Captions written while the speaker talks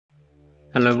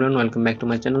Hello everyone, welcome back to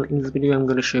my channel. In this video I'm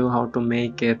going to show you how to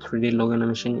make a 3D logo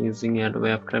animation using Adobe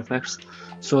After Effects.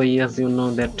 So yes, you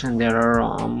know that there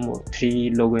are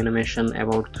 3 logo animation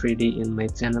about 3D in my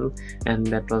channel, and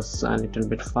that was a little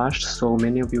bit fast. So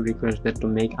many of you requested to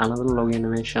make another logo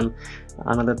animation,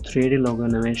 another 3D logo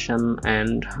animation,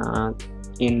 and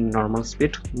in normal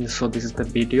speed. So this is the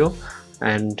video,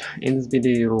 and in this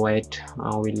video your wait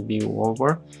will be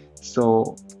over.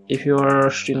 So if you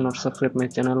are still not subscribed my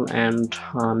channel, and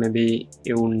maybe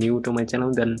you're new to my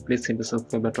channel, then please hit the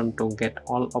subscribe button to get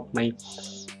all of my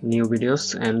new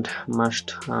videos, and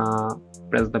must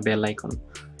press the bell icon.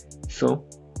 So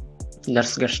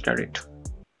let's get started.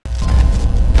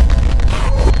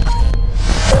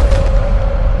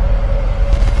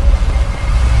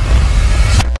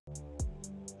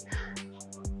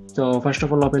 So first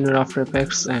of all, open your After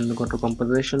Effects and go to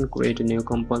composition, create a new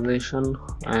composition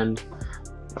and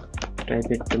type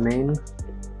it to main.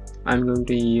 I'm going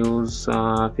to use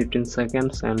 15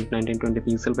 seconds and 1920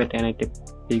 pixel by 1080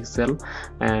 pixel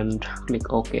and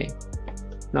click OK.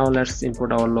 Now let's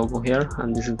import our logo here,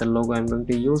 and this is the logo I'm going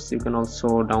to use. You can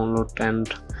also download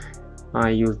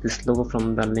and use this logo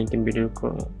from the link in video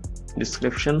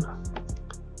description.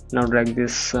 Now drag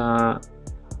this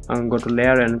go to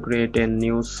layer and create a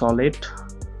new solid,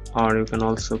 or you can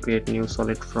also create new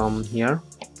solid from here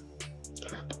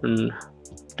and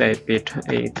type it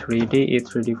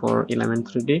A3D for element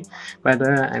 3D. By the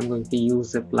way, I'm going to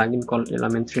use a plugin called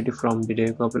element 3D from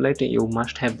videocopilot. You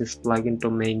must have this plugin to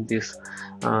make this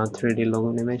 3D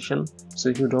logo animation. So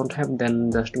if you don't have,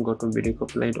 then just go to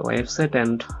videocopilot website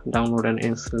and download and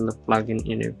install the plugin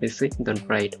in your PC, then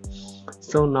try it.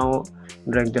 So now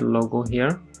drag the logo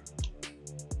here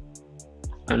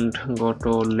and go to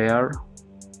layer,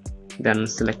 then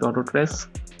select auto trace,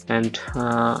 and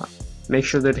make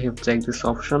sure that you've checked this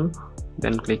option,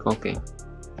 then click OK.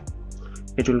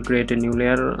 It will create a new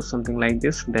layer, something like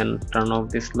this. Then turn off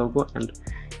this logo and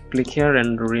click here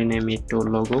and rename it to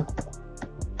logo.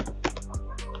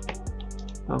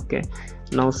 Okay,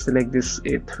 now select this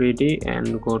A3D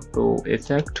and go to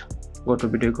effect, go to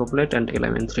videocopilot and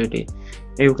element 3D.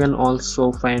 You can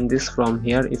also find this from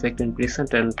here, effect and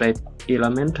preset, and type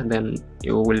element, then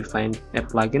you will find a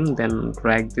plugin, then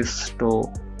drag this to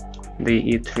the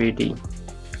E3D.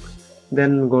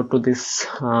 Then go to this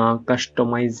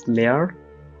customize layer,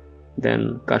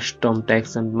 then custom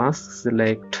text and mask,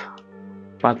 select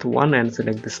path 1 and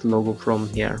select this logo from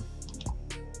here.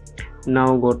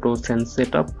 Now go to scene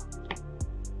setup.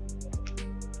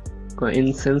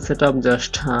 In scene setup,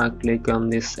 just click on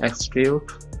this extrude.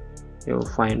 You'll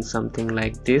find something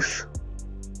like this.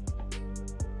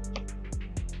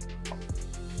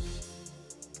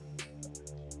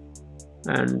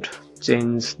 And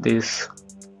change this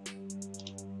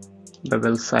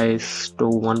bevel size to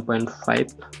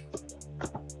 1.5,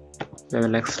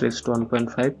 bevel extrude to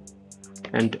 1.5,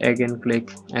 and again click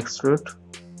extrude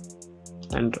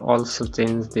and also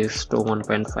change this to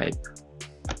 1.5.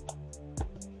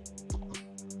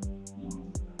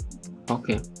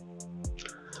 Okay,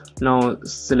 now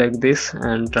select this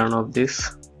and turn off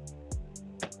this.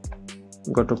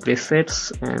 Go to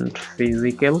presets and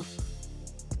physical,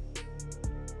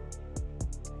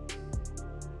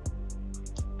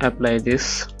 apply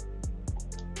this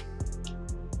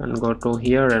and go to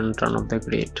here and turn off the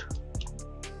grid.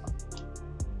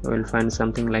 You will find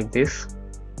something like this.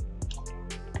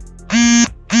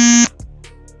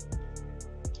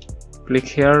 Click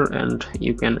here and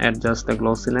you can adjust the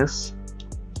glossiness.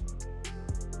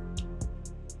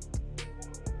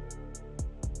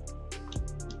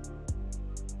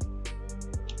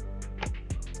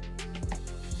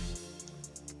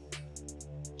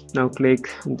 Now click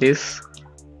this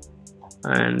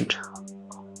and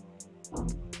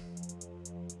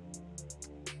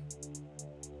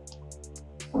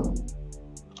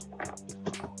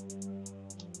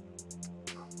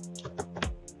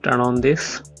turn on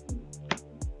this.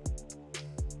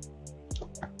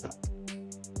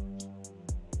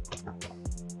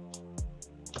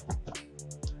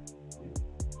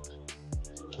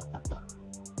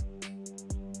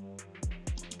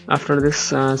 After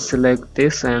this, select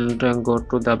this and go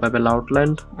to the bevel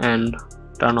outline and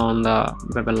turn on the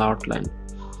bevel outline.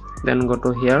 Then go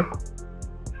to here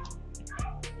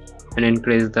and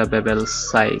increase the bevel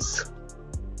size,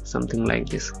 something like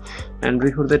this. And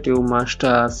before that, you must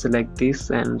select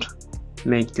this and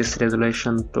make this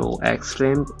resolution to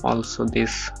extreme, also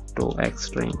this to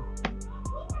extreme.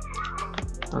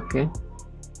 Okay,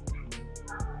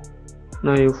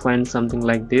 now you find something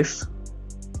like this.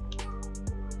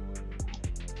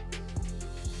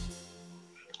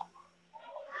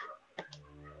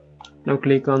 Now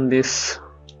click on this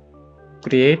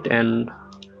create and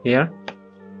here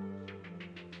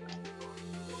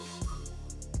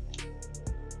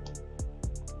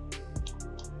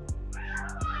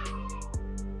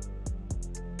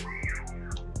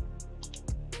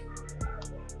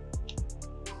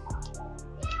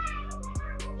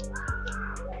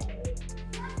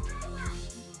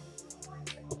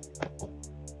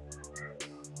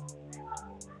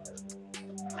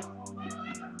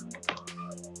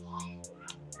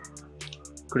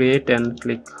create and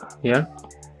click here.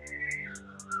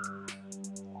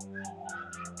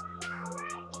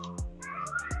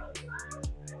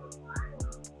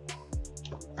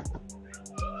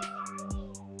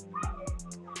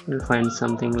 You'll find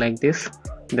something like this.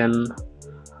 Then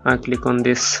click on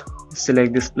this,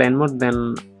 select this plane mode,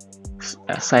 then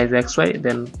size XY,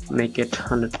 then make it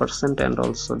 100% and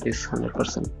also this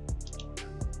 100%.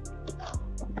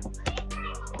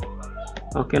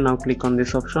 Okay, now click on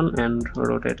this option and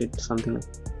rotate it something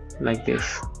like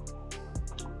this.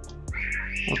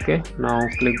 Okay, now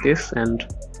click this and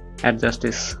adjust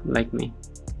this like me.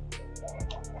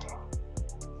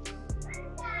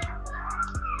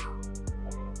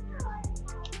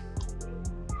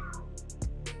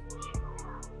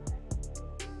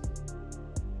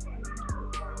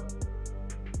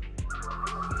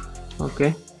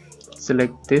 Okay,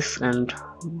 select this and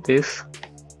this.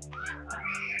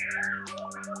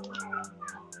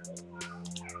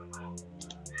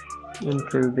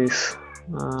 Increase this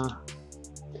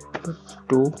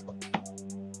 2,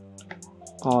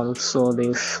 also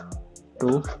this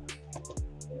 2.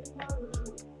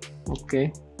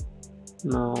 Okay,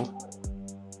 now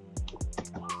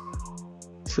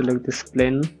select this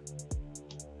plane.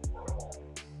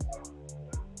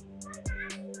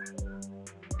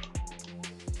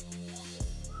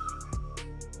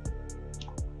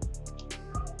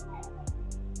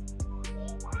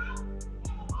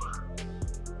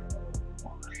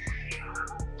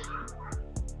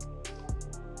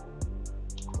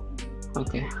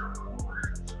 Okay,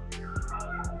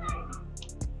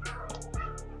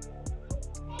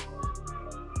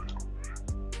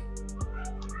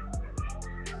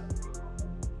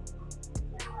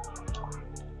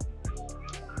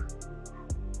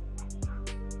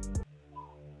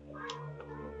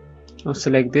 now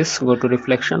select this, go to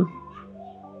reflection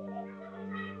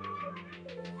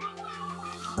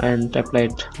and apply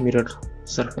it mirror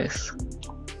surface.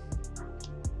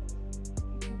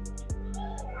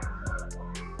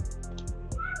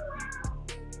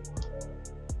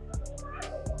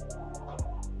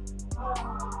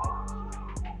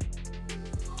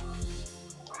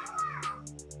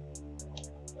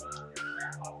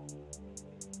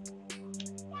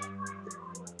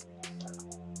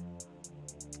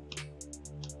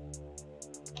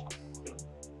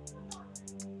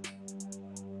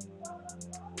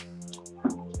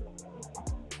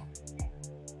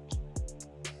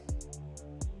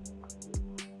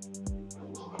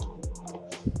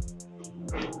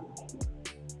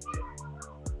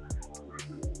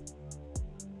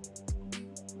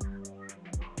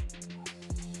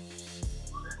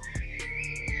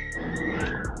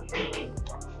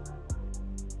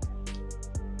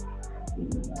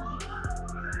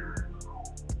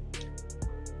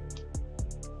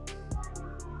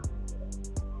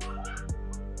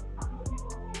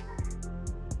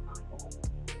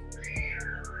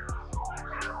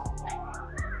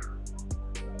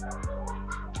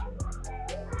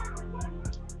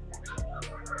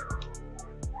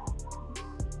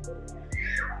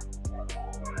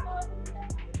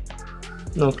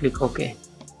 Now click OK.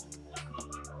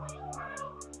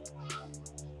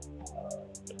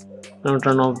 Now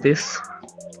turn off this,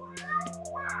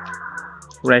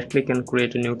 right click and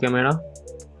create a new camera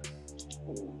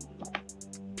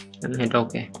and hit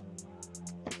OK.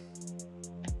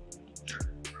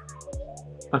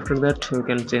 After that you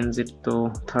can change it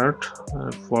to third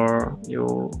for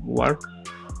your work,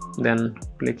 then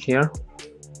click here.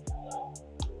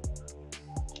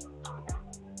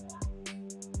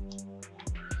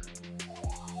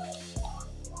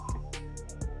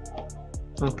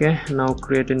 Okay, now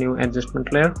create a new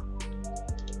adjustment layer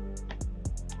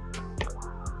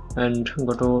and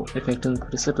go to effect and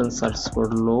preset and search for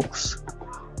looks.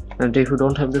 And if you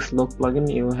don't have this look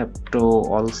plugin, you have to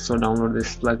also download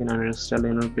this plugin and install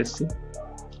in your PC.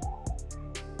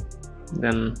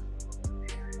 Then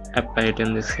apply it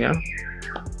in this here.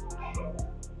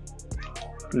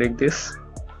 Click this,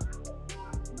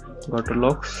 go to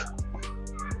looks.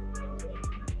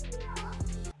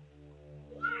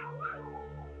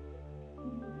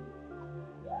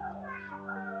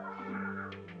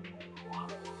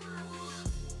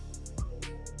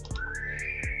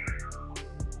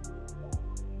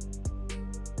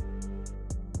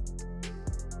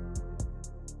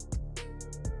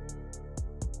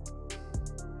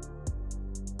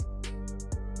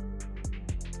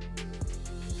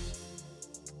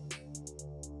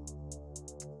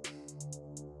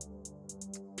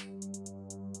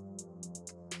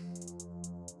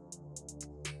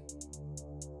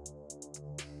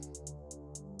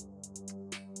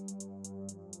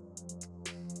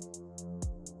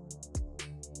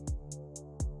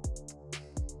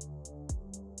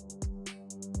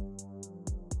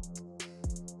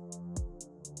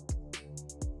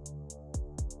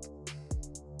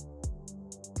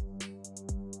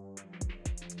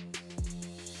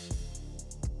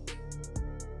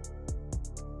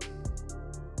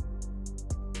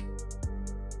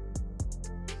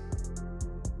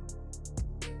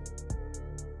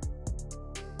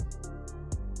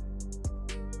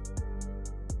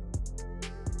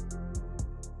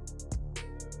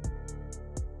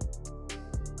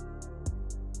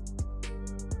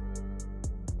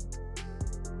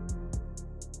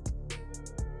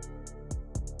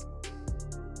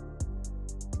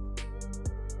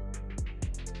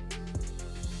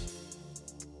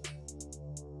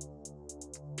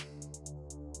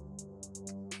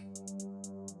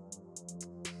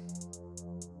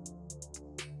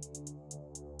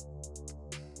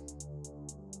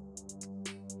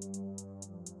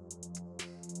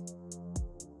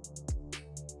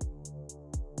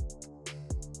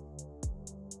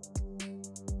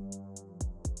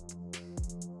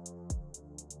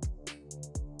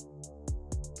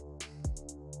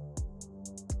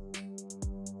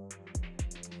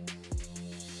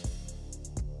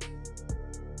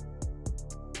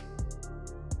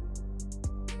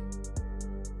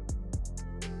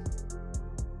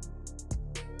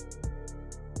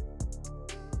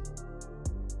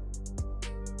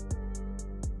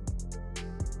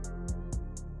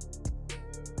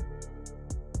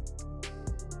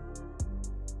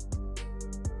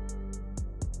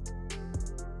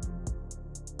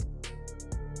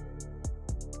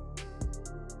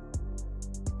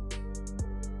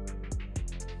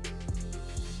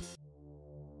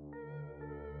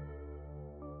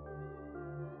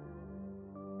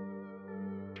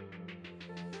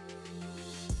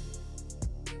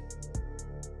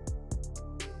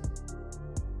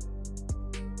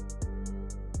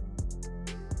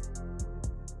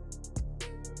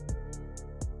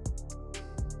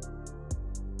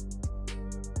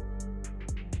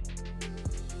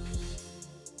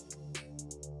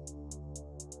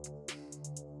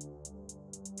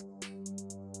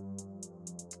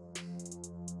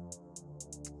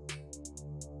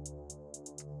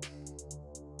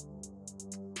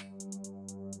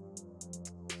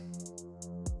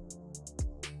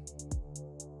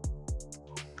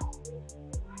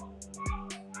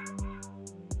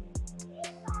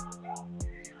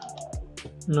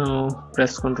 Now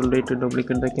press Ctrl D to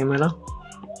duplicate the camera,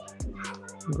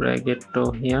 drag it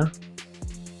to here,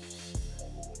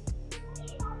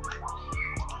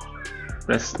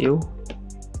 press U,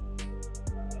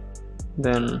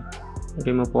 then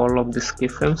remove all of these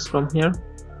keyframes from here.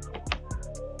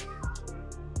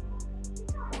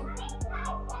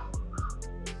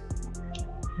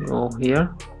 Go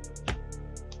here,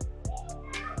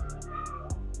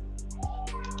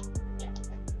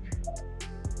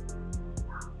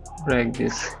 drag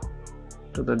this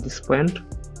to this point,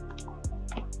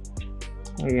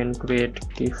 again create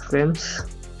keyframes,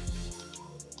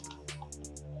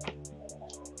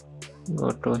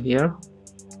 go to here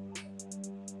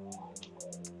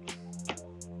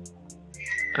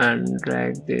and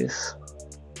drag this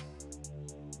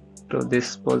to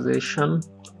this position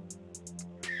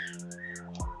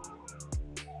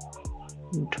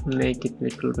and make it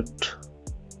little bit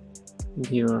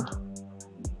bigger.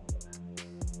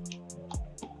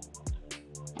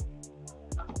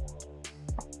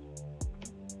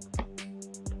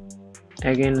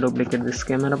 Again duplicate this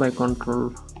camera by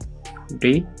Ctrl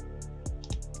D,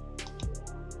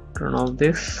 turn off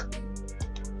this,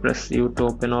 press U to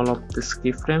open all of this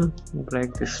keyframe,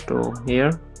 drag this to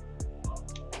here,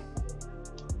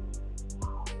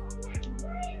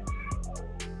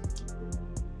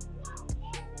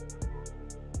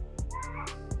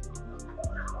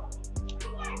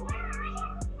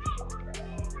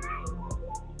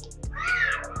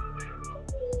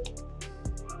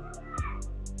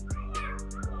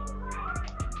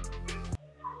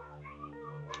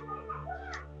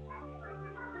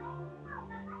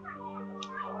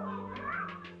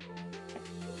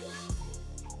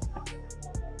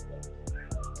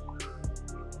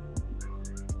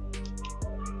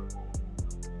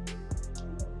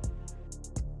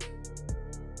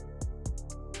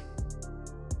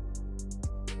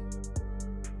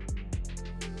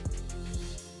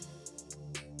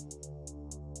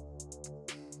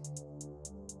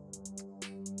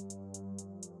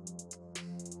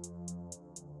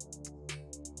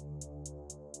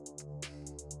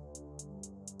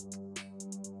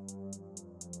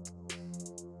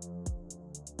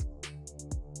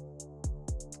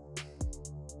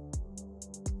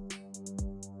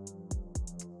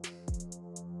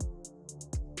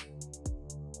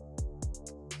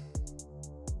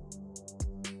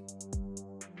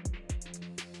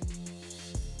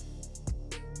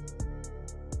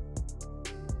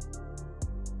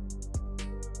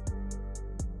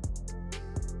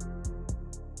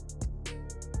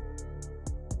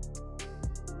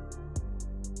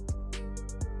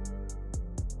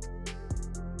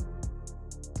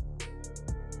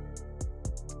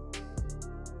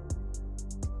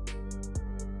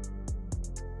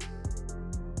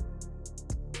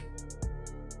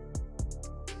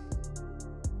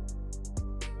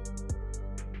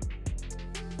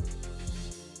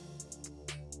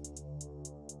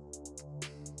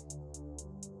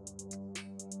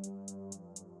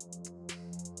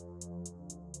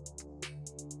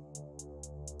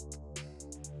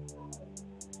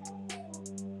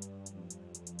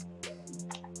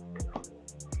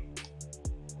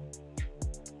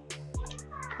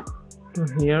 to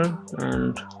here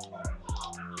and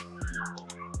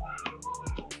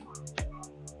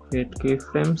create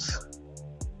keyframes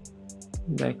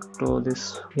back to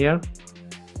this here.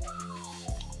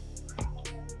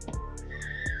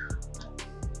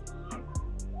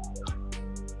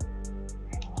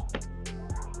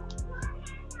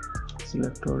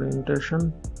 Select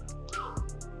orientation.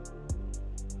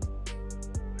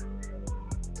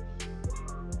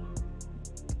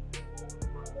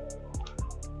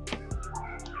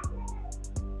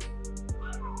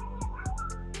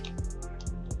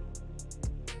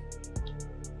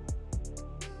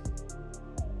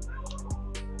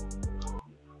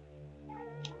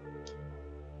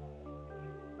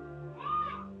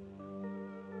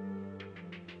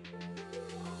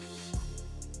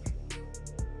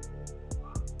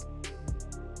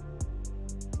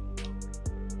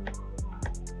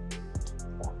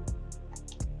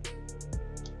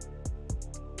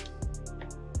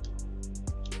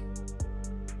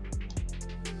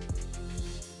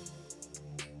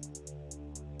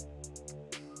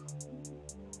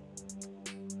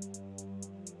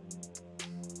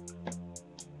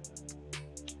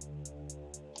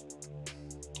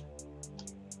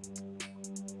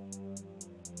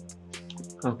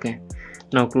 Okay,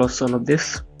 now close all of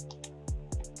this.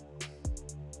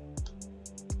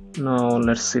 Now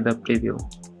let's see the preview.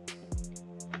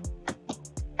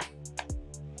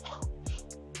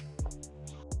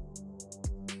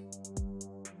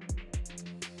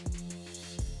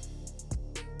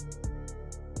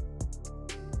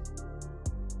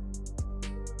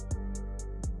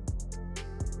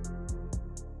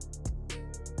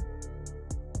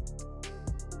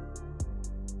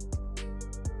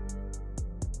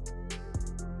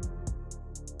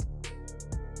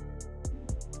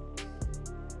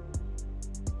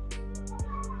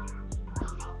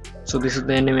 So this is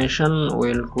the animation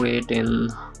we'll create in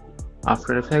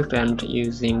After Effects and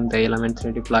using the Element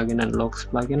 3D plugin and Locks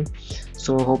plugin.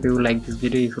 So hope you like this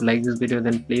video. If you like this video,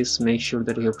 then please make sure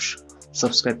that you have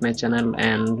subscribe my channel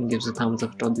and gives a thumbs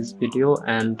up to this video,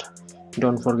 and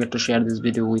don't forget to share this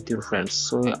video with your friends.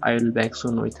 So I will be back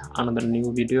soon with another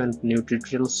new video and new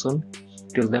tutorial soon.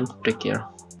 Till then, take care.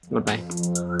 Goodbye.